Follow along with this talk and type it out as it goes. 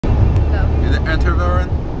the interview.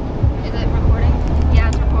 Is it recording? Yeah,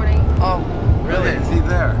 it's recording. Oh, really? See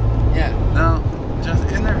there? Yeah. No, just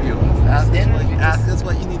interview us. Ask us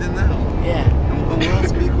what you need to know. Yeah. And we'll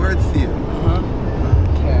speak words to you.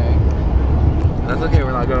 Okay. That's okay,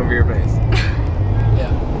 we're not going over your face.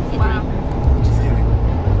 Yeah. Wow. Just kidding.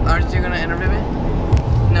 Aren't you gonna interview me?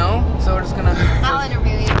 No? So we're just gonna... I'll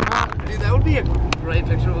interview you. Dude, that would be a great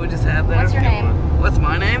picture we just had there. What's your name? What's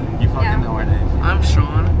my name? You fucking Yeah. know our names. I'm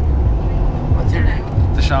Sean. What's your name?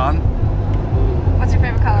 DaShawn. What's your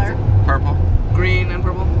favorite color? Purple. Green and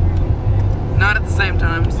purple. Not at the same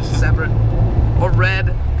time, separate. Or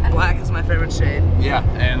red. Black is my favorite shade. Yeah,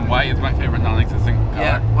 and white is my favorite non-existent color.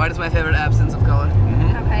 Yeah, white is my favorite absence of color.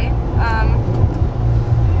 Okay.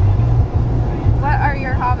 What are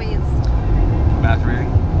your hobbies? Masturbating.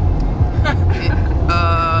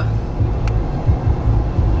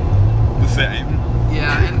 The same.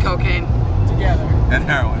 Yeah, and cocaine Together. And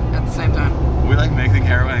heroin. at the same time. We like mixing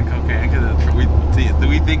heroin and cocaine because do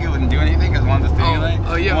we think it wouldn't do anything because one to stimulate?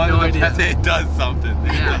 Oh, you have no idea. It does something.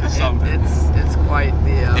 It does something. It's quite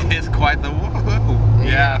the. It's quite the whoa.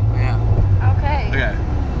 Yeah. Yeah. Okay. Okay.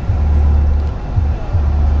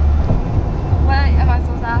 What am I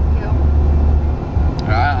supposed to ask you?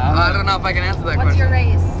 I don't know if I can answer that What's question. your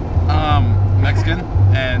race? Mexican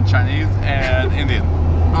and Chinese and Indian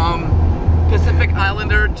Pacific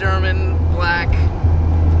Islander, German, black.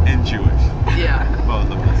 and Jewish. Yeah. Both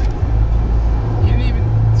of us. You didn't even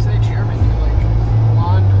say German. You're like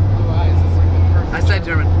blonde with blue eyes. It's like the perfect. I said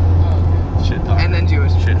German. Oh, Shit talker. And then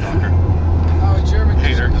Jewish. Shit talker. okay. Oh, German.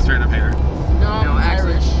 Hater. Straight up hater. No, No, I'm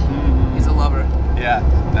actually. Irish. He's a lover. Yeah.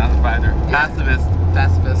 Down the fighter. Yeah. Pacifist.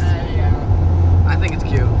 Pacifist. Yeah. I think it's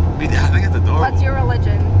cute. I think it's adorable. What's your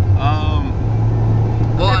religion? Well,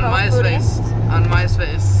 on They're both MySpace, I'm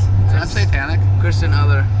satanic. Christian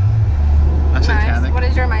other. I'm satanic. Nice. What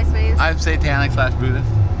is your MySpace? I'm satanic / Buddhist.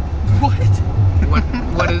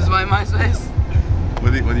 What is my MySpace?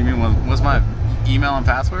 What do you mean? What's my email and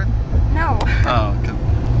password? No. Oh, cause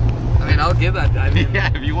I mean, I'll give that. I mean,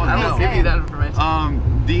 yeah, if you want I to will know. give you that information.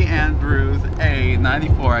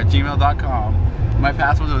 DAndrewsA94@gmail.com. My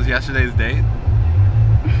password was yesterday's date.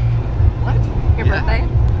 What? Your Yeah. birthday?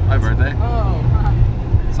 My birthday. Oh.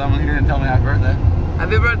 Someone here didn't tell me happy birthday.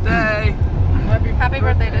 Happy birthday! Happy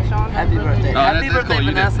birthday to Sean. Happy birthday! No, Happy that's birthday, cool.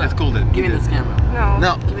 You did. Vanessa! It's cool, dude. Give me You this did. camera. No.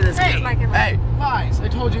 No. Give me this It's camera. my camera. Hey. Lies. I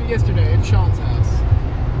told you yesterday at Sean's house.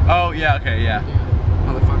 Oh yeah. Okay. Yeah.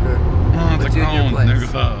 Motherfucker. It's Put a you in your cone. place.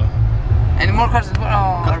 Nigga. Any more questions? Oh,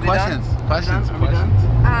 are we Questions. done? Questions. Are we done?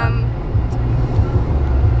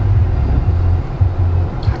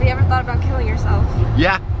 Have you ever thought about killing yourself?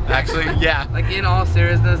 Yeah. Actually, yeah. Like in all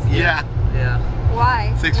seriousness? Yeah. Yeah.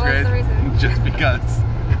 Why? Sixth What's grade. the reason? Just because.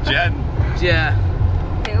 Jen, Yeah.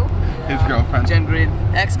 Who? his girlfriend. Jen Green,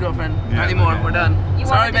 ex-girlfriend. Yeah, Not anymore. okay. We're done. You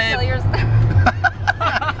Sorry, wanted to kill babe. yourself.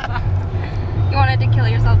 You wanted to kill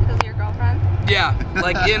yourself because of your girlfriend? Yeah.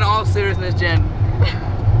 Like in all seriousness, Jen.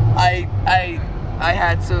 I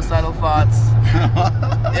had suicidal thoughts.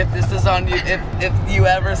 If this is on you, if you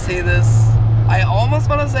ever see this, I almost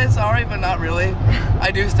want to say sorry, but not really. I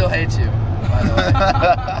do still hate you, by the way.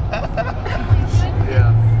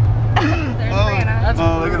 Yeah. There's Brianna.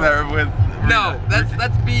 Oh, look at that with. No, that's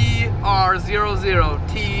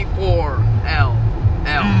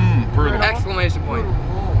BR00T4L. Brutal. Exclamation point.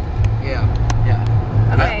 Yeah.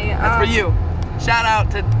 Okay, That's for you. Shout out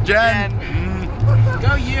to Jen.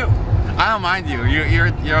 Go you. I don't mind you. You're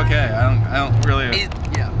okay. I don't really.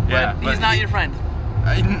 Yeah, Yeah, but but he's not your friend.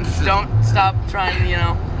 Don't stop trying, you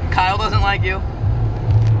know. Kyle doesn't like you.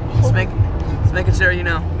 Just making sure you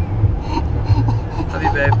know. Love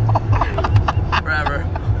you, babe. Forever.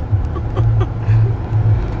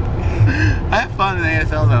 I have fun in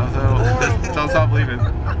ASL though, so don't stop leaving.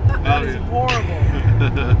 That is horrible.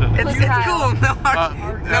 It's Kyle. cool.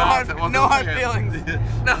 No hard feelings.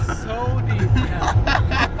 No. So deep.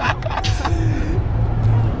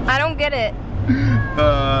 I don't get it. It's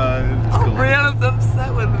Oh, cool. Brianna's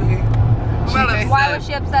upset with me. I'm not upset. Why was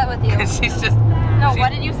she upset with you? She's just. No, she-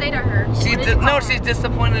 what did you say to her? What did you call her? She's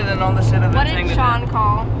disappointed in all the shit I've What been saying did to Sean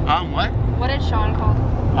call? What? What did Sean call?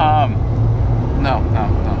 No.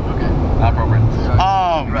 Okay. Not appropriate.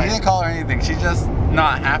 Right. He didn't call her anything. She's just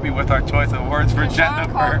not happy with our choice of words for Sean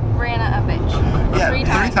called Jennifer. Brianna a bitch. Yeah, 3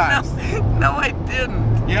 times. No, I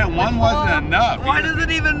didn't. Yeah, one wasn't enough. Why does it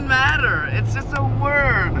even matter? It's just a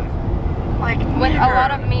word. Like With a nigger.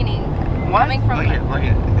 lot of meaning. What? Coming from Look me. at,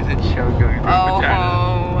 is it show going through Oh, vagina?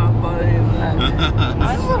 how funny is that?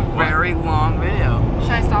 This is a very long video.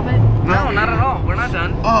 Should I stop it? No, not at all. We're not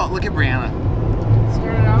done. Oh, look at Brianna.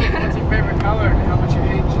 Started out with what's your favorite color and how much you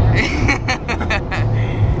hate Jen.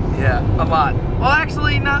 Yeah. A lot. Well,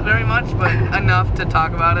 actually, not very much, but enough to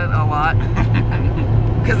talk about it a lot.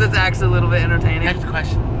 Because it's actually a little bit entertaining. Next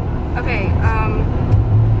question. Okay,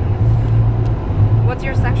 what's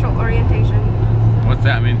your sexual orientation? What's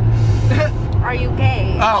that mean? Are you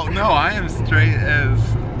gay? Oh, no, I am straight as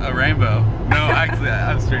a rainbow. No, actually,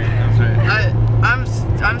 I'm straight. I'm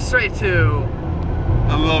straight. I'm straight too.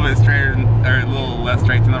 A little bit straighter, or a little less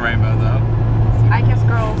straight than the rainbow, though. I kiss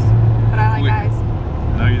girls, but I like guys.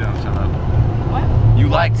 No, you don't. Shut up. What? You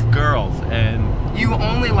like girls, and You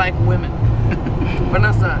only like women.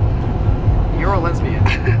 Vanessa, you're a lesbian.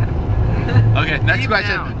 okay. Next Deep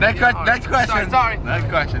question. down. Next question. Sorry. Next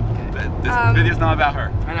question. This Um, video's not about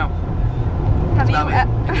her. I know. Have you, Stop it.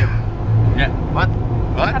 Yeah. What?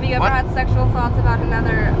 What? have you ever What? had sexual thoughts about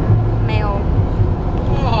another male?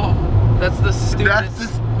 That's the stupidest. That's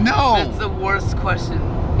just no. That's the worst question.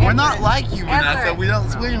 We're Answer not it. like you, Answer Vanessa. it. We don't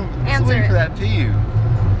swing Answer for it. that team.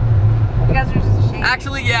 You guys are just ashamed.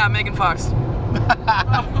 Actually, yeah, Megan Fox.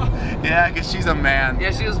 Yeah, because she's a man.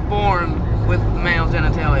 Yeah, she was born with male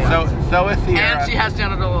genitalia. So is Sierra. And she has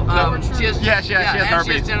genital. She has. Yeah, she has and herpes.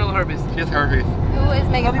 She has genital herpes. She has herpes. Who is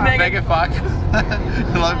Megan Love you, Fox? Megan. Megan Fox.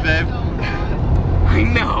 Love you, babe. I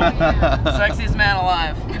know. Sexiest man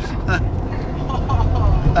alive.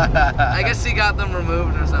 I guess she got them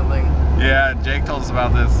removed or something. Yeah, Jake told us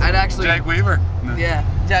about this. I'd actually. Jake Weaver. Yeah.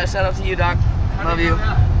 Shout out to you, Doc. Love you.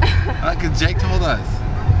 Because Jake told us.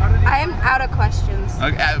 I am out of questions.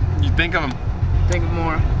 Okay, you think of him. Think of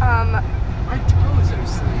more. My toes are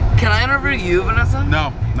asleep. Can I interview you, Vanessa?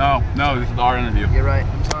 No. This is our interview. You're right.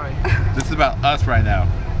 I'm sorry. This is about us right now.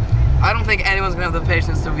 I don't think anyone's gonna have the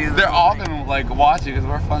patience to view this. They're whole all thing. gonna like watch it because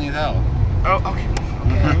we're funny as hell. Oh, okay.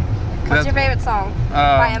 Okay. What's your favorite song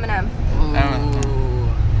by Eminem? Ooh.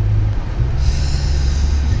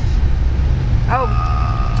 Oh,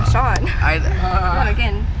 DaShawn. Not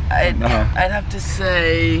again. I'd have to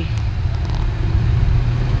say.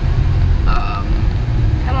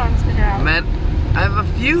 Come on, spit it out. I have a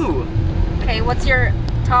few. Okay, what's your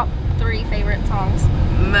top 3 favorite songs?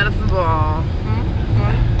 Medicine Ball.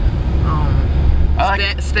 I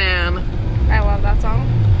like Stan. I love that song.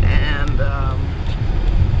 And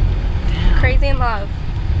Crazy in Love.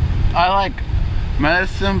 I like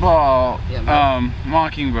Medicine Ball, Yeah,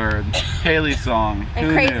 Mockingbird, Haley's song. And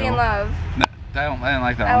Who Crazy Knew? in Love. No, I didn't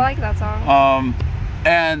like that I one. like that song.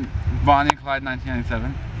 And Bonnie and Clyde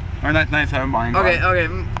 1997. Or 1997, Bonnie and Clyde. Okay.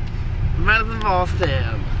 Medicine Ball,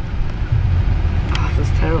 Stan. Oh, this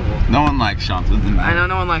is terrible. No one likes Sean, so it doesn't matter. I know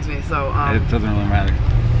no one likes me, so It doesn't really matter.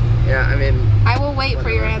 yeah. I mean, I will wait for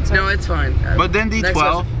your answer. no, it's fine. But then Next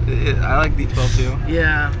D12, I like D12 too.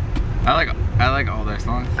 Yeah, I like all their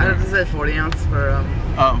songs. I'd have to say 40 ounce for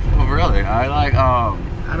Really? I like I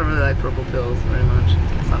don't really like Purple Pills very much.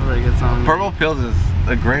 It's not a very good song. Purple Pills is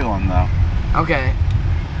a great one though. Okay,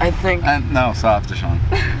 I think. And no, stop, Deshawn.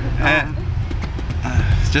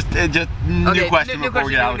 It's just new Okay, question new before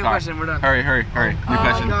we get out of the car. question, we're done. Hurry. New Oh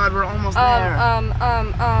question. God, we're almost there.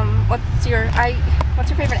 What's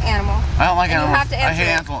your favorite animal? I don't like And you animals. have to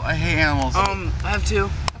answer it. I hate animals. I have 2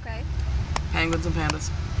 Okay. penguins and pandas.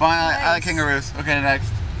 Fine, I like Nice. kangaroos. Okay,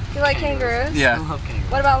 next. You like kangaroos? I Yeah. love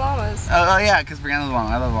kangaroos. What about llamas? Oh yeah, because Brianna's llama.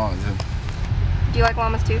 I love llamas too. Do you like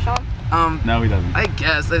llamas too, Sean? No, he doesn't. I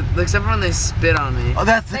guess except for when they spit on me. Oh,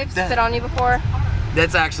 that's They've that. spit on you before?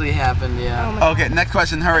 That's actually happened. Yeah. Oh my God. Okay, next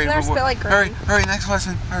question. Hurry. Isn't there spit like hurry. green? Hurry. Next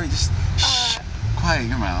question. Hurry. Just shh. Quiet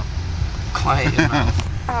your mouth. Quiet your mouth.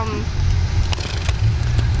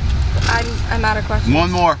 I'm out of questions.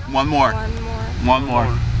 One more. One more. One more.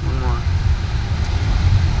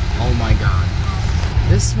 Oh my God.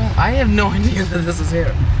 This smell. I have no idea that this is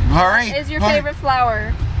here. Hurry. What is your hurry. favorite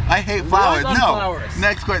flower? I hate flowers. No. Sunflowers.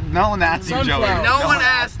 Next question. No one asked you, Joey. Sunflowers. No one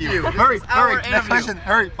asked you. This Hurry. is our Hurry. Next interview. question.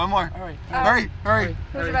 Hurry. One more. All right. Hurry.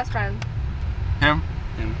 Who's your best friend? Him.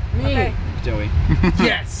 Me. Okay. Joey.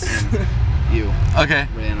 Yes. You. Okay.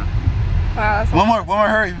 Brianna. Wow, that's One more.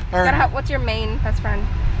 Hurry. what's your main best friend?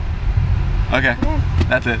 Okay.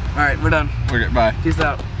 That's it. All right, we're done. We're good. Bye. Peace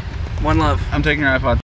out. One love. I'm taking your iPod.